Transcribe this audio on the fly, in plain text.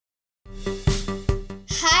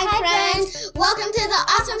Hi friends, welcome to the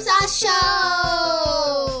Awesome Sauce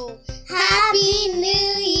Show! Happy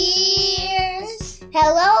New Year's!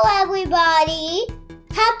 Hello everybody!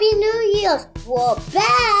 Happy New Year's! We're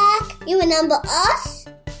back! You remember us?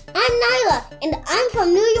 I'm Nyla and I'm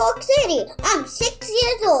from New York City. I'm 6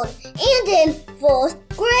 years old and in 4th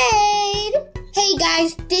grade. Hey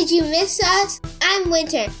guys, did you miss us? I'm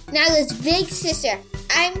Winter, Nyla's big sister.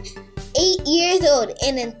 I'm 8 years old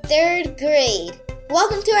and in 3rd grade.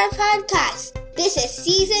 Welcome to our podcast. This is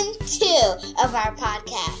season 2 of our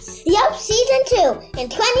podcast. Yep, season 2 in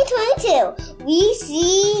 2022. We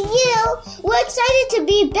see you. We're excited to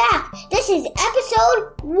be back. This is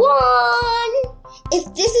episode 1.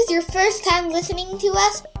 If this is your first time listening to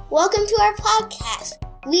us, welcome to our podcast.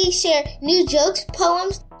 We share new jokes,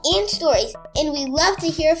 poems, and stories, and we love to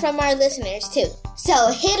hear from our listeners too. So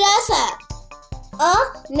hit us up.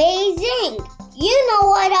 Amazing! You know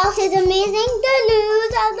what else is amazing? The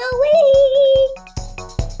news of the week!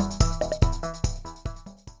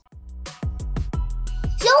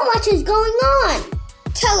 So much is going on!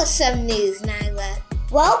 Tell us some news, Nyla.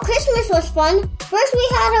 Well, Christmas was fun. First, we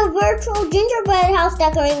had a virtual gingerbread house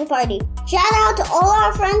decorating party. Shout out to all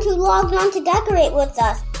our friends who logged on to decorate with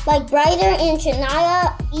us, like Brighter and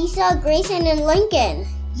Shania, Issa, Grayson, and Lincoln.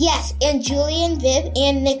 Yes, and Julian, Viv,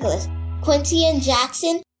 and Nicholas, Quincy and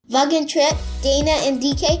Jackson, Vug and Trip, Dana and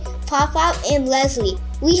DK, Pop-Out, and Leslie.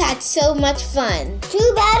 We had so much fun.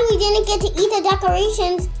 Too bad we didn't get to eat the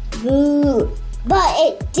decorations. Boo. But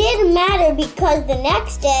it did matter because the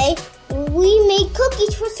next day, we made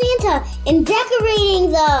cookies for Santa and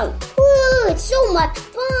decorating them. Woo, it's so much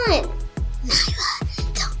fun. Nyla,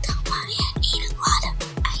 don't tell Mommy I ate a lot of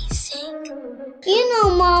icing. You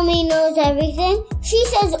know Mommy knows everything. She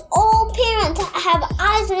says all parents have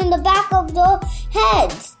eyes in the back of their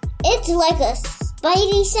heads. It's like a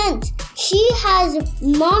spidey sense. She has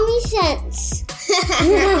mommy sense.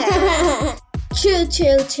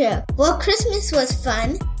 True. Well, Christmas was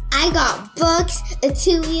fun. I got books, a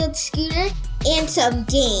 2-wheeled scooter, and some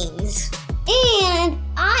games. And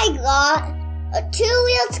I got a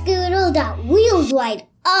 2-wheeled scooter that wheels right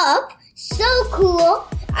up. So cool.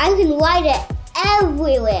 I can ride it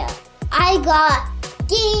everywhere. I got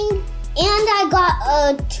games and I got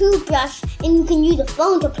a toothbrush and you can use a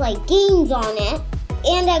phone to play games on it.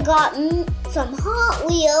 And I got some Hot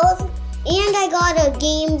Wheels and I got a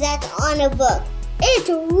game that's on a book. It's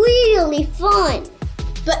really fun.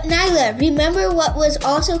 But Nyla, remember what was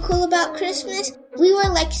also cool about Christmas? We were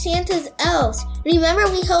like Santa's elves.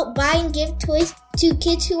 Remember we helped buy and give toys to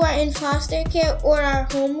kids who are in foster care or are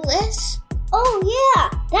homeless? Oh yeah,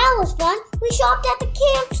 that was fun. We shopped at the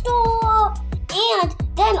camp store. And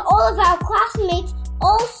then all of our classmates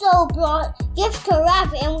also brought gifts to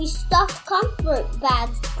wrap and we stuffed comfort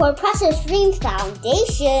bags for Precious Dreams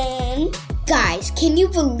Foundation. Guys, can you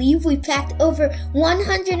believe we packed over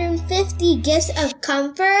 150 gifts of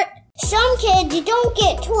comfort? Some kids don't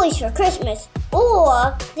get toys for Christmas,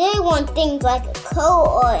 or they want things like a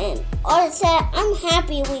coat or an art set. I'm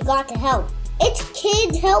happy we got to help. It's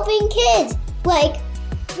kids helping kids. Like,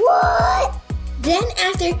 what? Then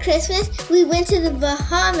after Christmas, we went to the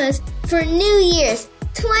Bahamas for New Year's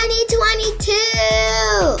 2022.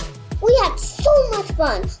 We had so much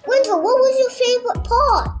fun. Winter, what was your favorite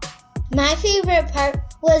part? My favorite part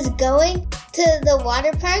was going to the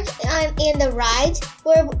water park and the rides.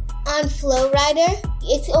 We're on Flow Rider.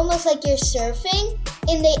 It's almost like you're surfing.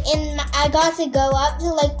 And I got to go up to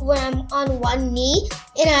like where I'm on one knee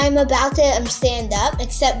and I'm about to stand up.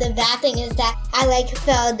 Except the bad thing is that I like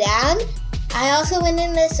fell down. I also went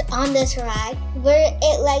on this ride where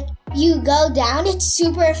it like you go down. It's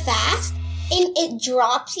super fast and it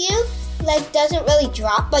drops you. Like doesn't really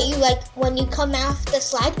drop, but you like when you come off the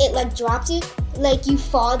slide, it like drops you. Like you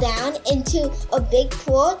fall down into a big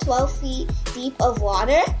pool 12 feet deep of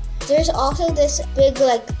water. There's also this big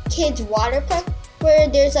like kids water park where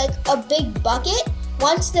there's like a big bucket.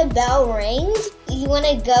 Once the bell rings, you want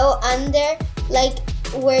to go under like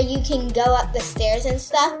where you can go up the stairs and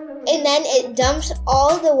stuff. And then it dumps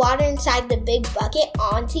all the water inside the big bucket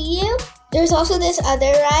onto you. There's also this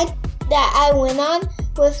other ride that I went on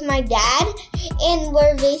with my dad, and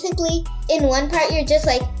where basically in one part you're just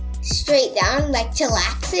like straight down, like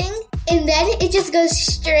chillaxing, and then it just goes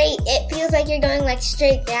straight. It feels like you're going like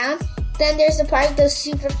straight down. Then there's the part that goes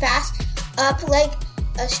super fast up like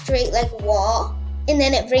a straight like wall, and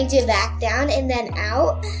then it brings you back down and then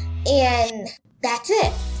out, and that's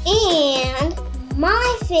it. And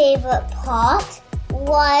my favorite part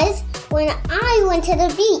was when I went to the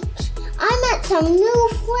beach. I met some new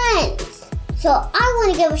friends. So I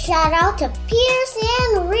want to give a shout out to Pierce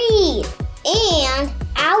and Reed. And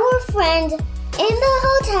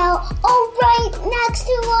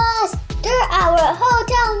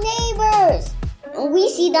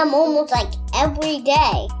see them almost like every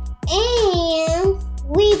day. And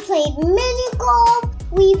we played mini golf,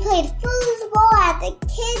 we played foosball at the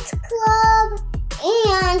kids club,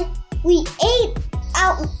 and we ate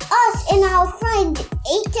out. Us and our friends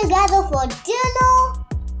ate together for dinner.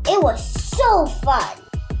 It was so fun.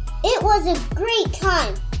 It was a great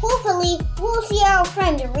time. Hopefully, we'll see our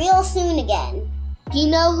friends real soon again. You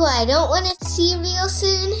know who I don't want to see real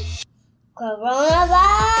soon?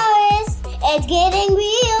 Coronavirus. It's getting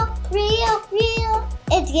real.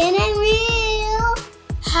 It's getting real.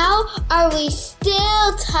 How are we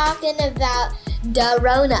still talking about the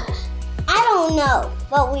Rona? I don't know,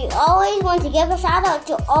 but we always want to give a shout out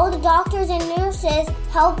to all the doctors and nurses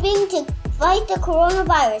helping to fight the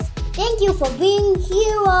coronavirus. Thank you for being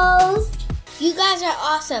heroes. You guys are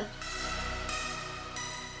awesome.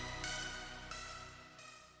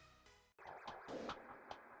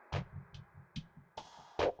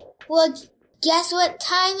 Well, guess what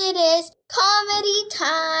time it is? Comedy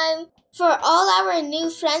time! For all our new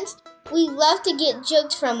friends, we love to get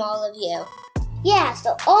jokes from all of you. Yeah,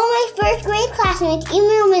 so all my first grade classmates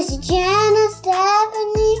email Miss Jen and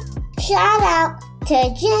Stephanie. Shout out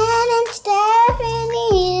to Jen and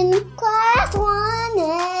Stephanie in class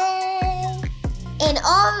 1A. And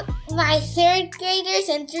all my third graders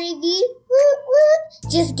and 3D,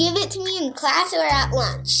 just give it to me in class or at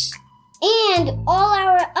lunch. And all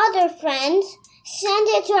our other friends, send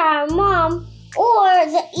it to our mom or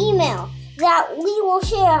the email that we will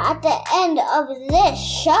share at the end of this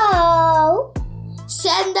show.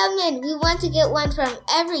 Send them in. We want to get one from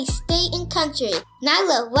every state and country.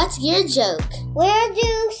 Nyla, what's your joke? Where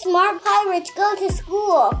do smart pirates go to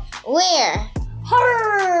school? Where?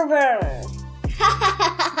 Harvard.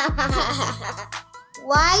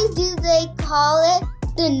 Why do they call it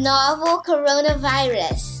the novel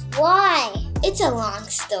coronavirus? Why? It's a long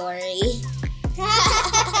story.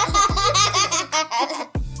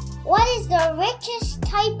 What is the richest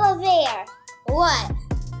type of air? What?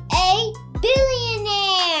 A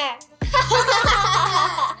billionaire.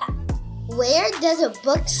 Where does a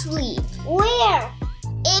book sleep? Where?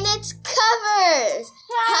 In its covers.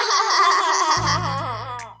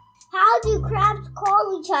 How do crabs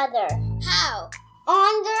call each other? How?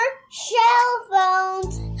 On their shell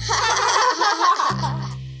phones.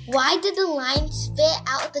 Why did the lion spit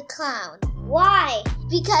out the clown? Why?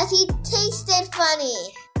 Because he tasted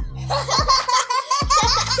funny.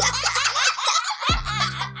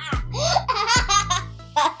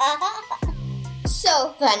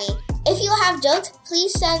 So funny. If you have jokes,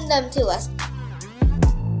 please send them to us.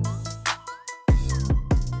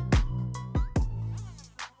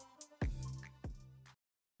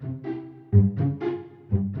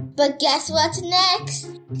 But guess what's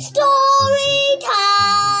next? Story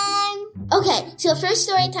time! Okay, so first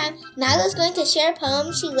story time, Nyla's going to share a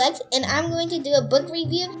poem she likes, and I'm going to do a book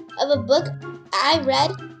review of a book I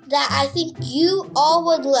read that I think you all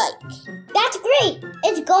would like. That's great!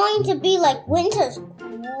 It's going to be like Winter's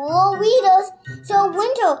Lolitas. So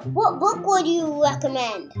Winter, what book would you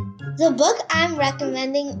recommend? The book I'm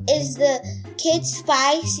recommending is the Kids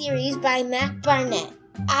Spy series by Mac Barnett.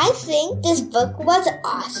 I think this book was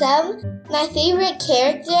awesome. My favorite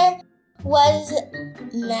character was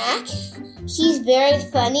Mac. He's very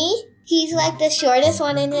funny. He's like the shortest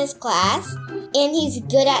one in his class, and he's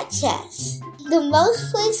good at chess. The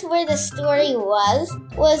most place where the story was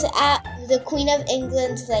at the Queen of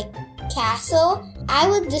England's castle. I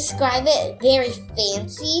would describe it very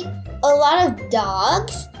fancy. A lot of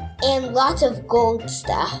dogs and lots of gold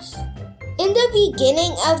stuff. In the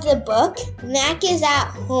beginning of the book, Mac is at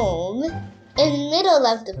home. In the middle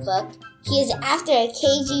of the book, he is after a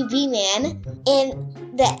KGB man.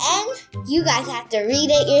 In the end, you guys have to read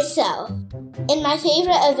it yourself. And my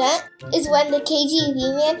favorite event is when the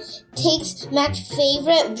KGB man takes Mac's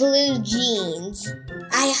favorite blue jeans.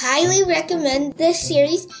 I highly recommend this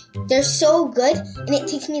series. They're so good, and it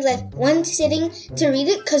takes me one sitting to read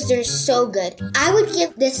it because they're so good. I would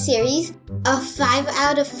give this series a 5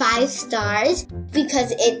 out of 5 stars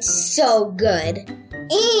because it's so good.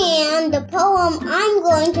 And the poem I'm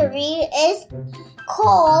going to read is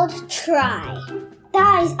called Try.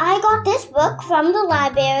 Guys, I got this book from the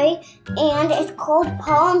library, and it's called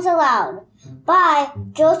Poems Aloud by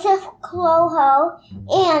Joseph Cloho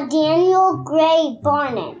and Daniel Gray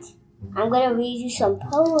Barnett. I'm going to read you some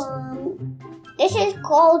poems. This is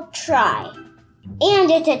called Try,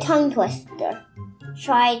 and it's a tongue twister.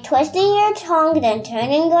 Try twisting your tongue, then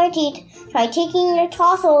turning your teeth. Try taking your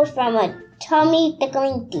tonsils from a tummy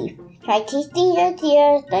tickling thief. Try tasting your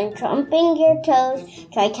tears, then trumping your toes.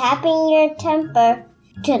 Try tapping your temper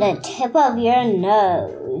to the tip of your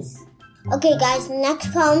nose. Okay, guys, the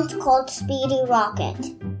next poem's called Speedy Rocket.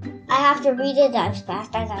 I have to read it as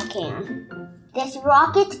fast as I can. This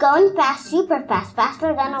rocket's going fast, super fast,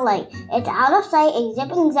 faster than a light. It's out of sight, a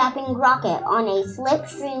zipping, zapping rocket on a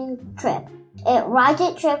slipstream trip. It rides,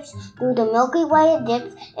 it trips, through the Milky Way it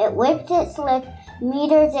dips, it whips, it slips,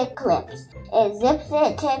 meters it clips. It zips,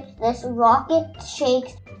 it tips, this rocket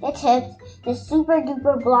shakes, it tips, this super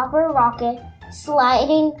duper blopper rocket,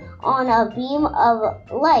 sliding on a beam of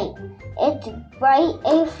light. It's bright,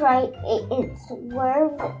 a fright, it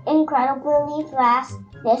swerves incredibly fast.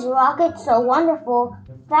 This rocket's so wonderful,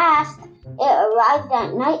 fast, it arrives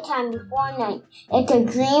at nighttime before night. It's a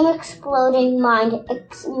dream exploding, mind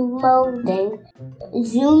exploding,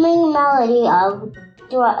 zooming melody of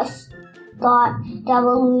thought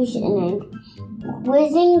devolutioning,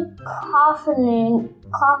 whizzing coffin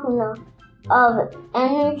of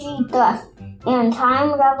energy thrust, and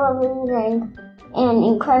time revoluting an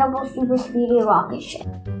incredible super speedy rocket ship.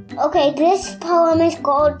 Okay, this poem is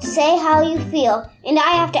called Say How You Feel, and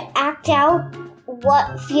I have to act out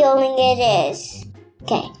what feeling it is.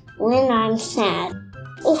 Okay, when I'm sad.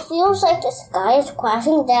 It feels like the sky is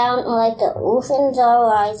crashing down, like the oceans are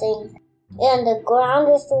rising, and the ground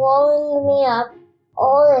is swallowing me up.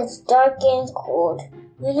 All is dark and cold.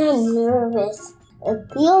 When I'm nervous,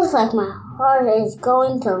 it feels like my heart is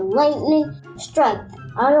going to lightning strike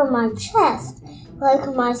out of my chest. Like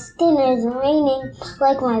my skin is raining,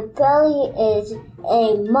 like my belly is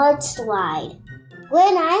a mudslide.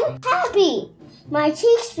 When I'm happy, my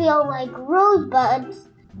cheeks feel like rosebuds.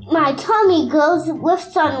 My tummy glows with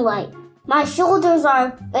sunlight. My shoulders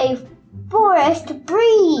are a forest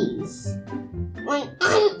breeze. When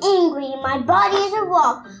I'm angry, my body is a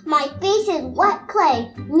rock. My face is wet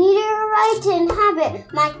clay, meteorite in habit.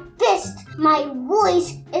 My fist, my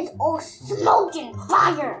voice is all smoking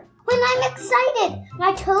fire. When I'm excited,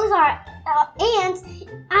 my toes are ants,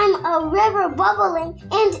 I'm a river bubbling,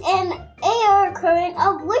 and an air current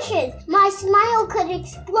of wishes. My smile could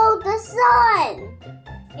explode the sun.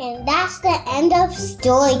 And that's the end of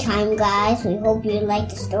story time, guys. We hope you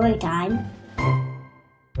liked the story time.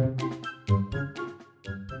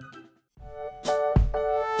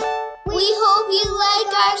 We hope you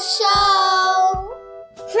like our show.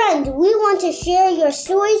 Friends, we want to share your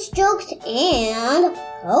stories, jokes, and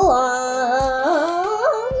poems.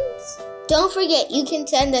 Don't forget, you can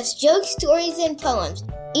send us jokes, stories, and poems.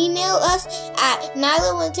 Email us at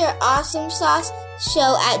Nyla and Winter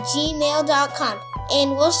awesomesauce@gmail.com,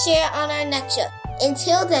 and we'll share it on our next show.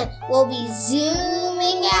 Until then, we'll be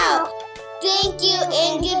zooming out. Thank you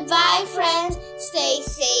and goodbye, friends. Stay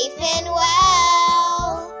safe and well.